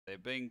They're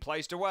being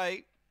placed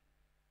away.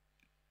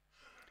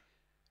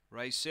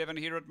 Race 7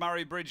 here at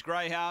Murray-Bridge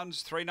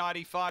Greyhounds.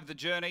 3.95 the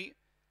journey.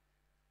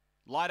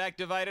 Light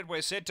activated.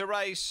 We're set to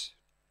race.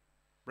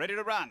 Ready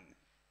to run.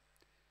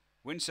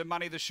 Win Some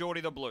Money, the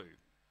shorty, the blue.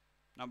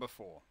 Number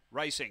 4.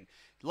 Racing.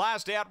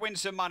 Last out, Win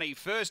Some Money.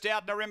 First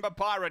out, Narimba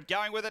Pirate.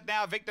 Going with it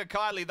now, Victor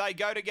Kiley. They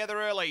go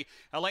together early.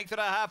 A length and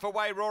a half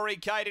away, Rory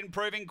Cade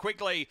improving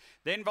quickly.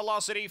 Then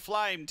Velocity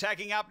Flame.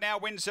 Tacking up now,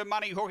 Win Some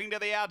Money. Hooking to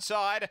the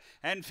outside.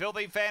 And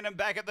Filthy Phantom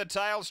back at the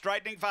tail.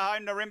 Straightening for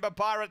home, Narimba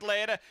Pirate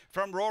led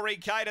from Rory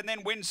Cade. And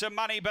then Win Some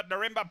Money. But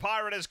Narimba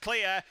Pirate is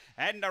clear.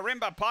 And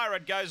Narimba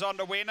Pirate goes on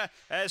to win.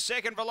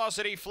 Second,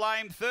 Velocity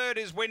Flame. Third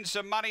is Win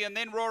Some Money. And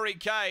then Rory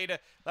Cade.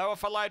 They were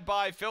followed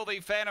by Filthy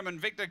Phantom and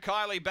Victor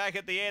Kiley back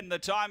at the end. The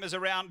time is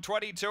around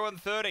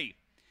 22:30.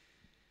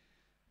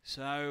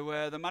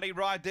 So the money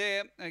right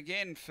there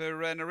again for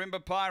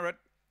Narimba Pirate.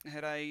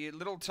 Had a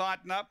little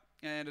tighten up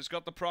and has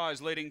got the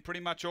prize leading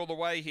pretty much all the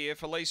way here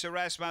for Lisa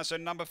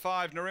Rasmussen. Number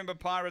 5, Narimba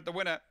Pirate, the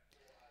winner.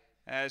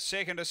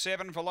 Second to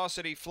 7,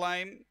 Velocity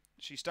Flame.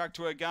 She stuck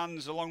to her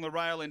guns along the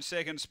rail in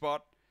second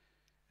spot.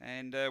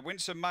 And Win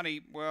Some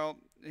Money, well,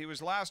 he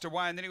was last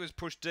away and then he was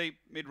pushed deep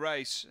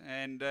mid-race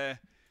and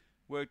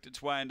worked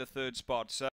its way into third spot. So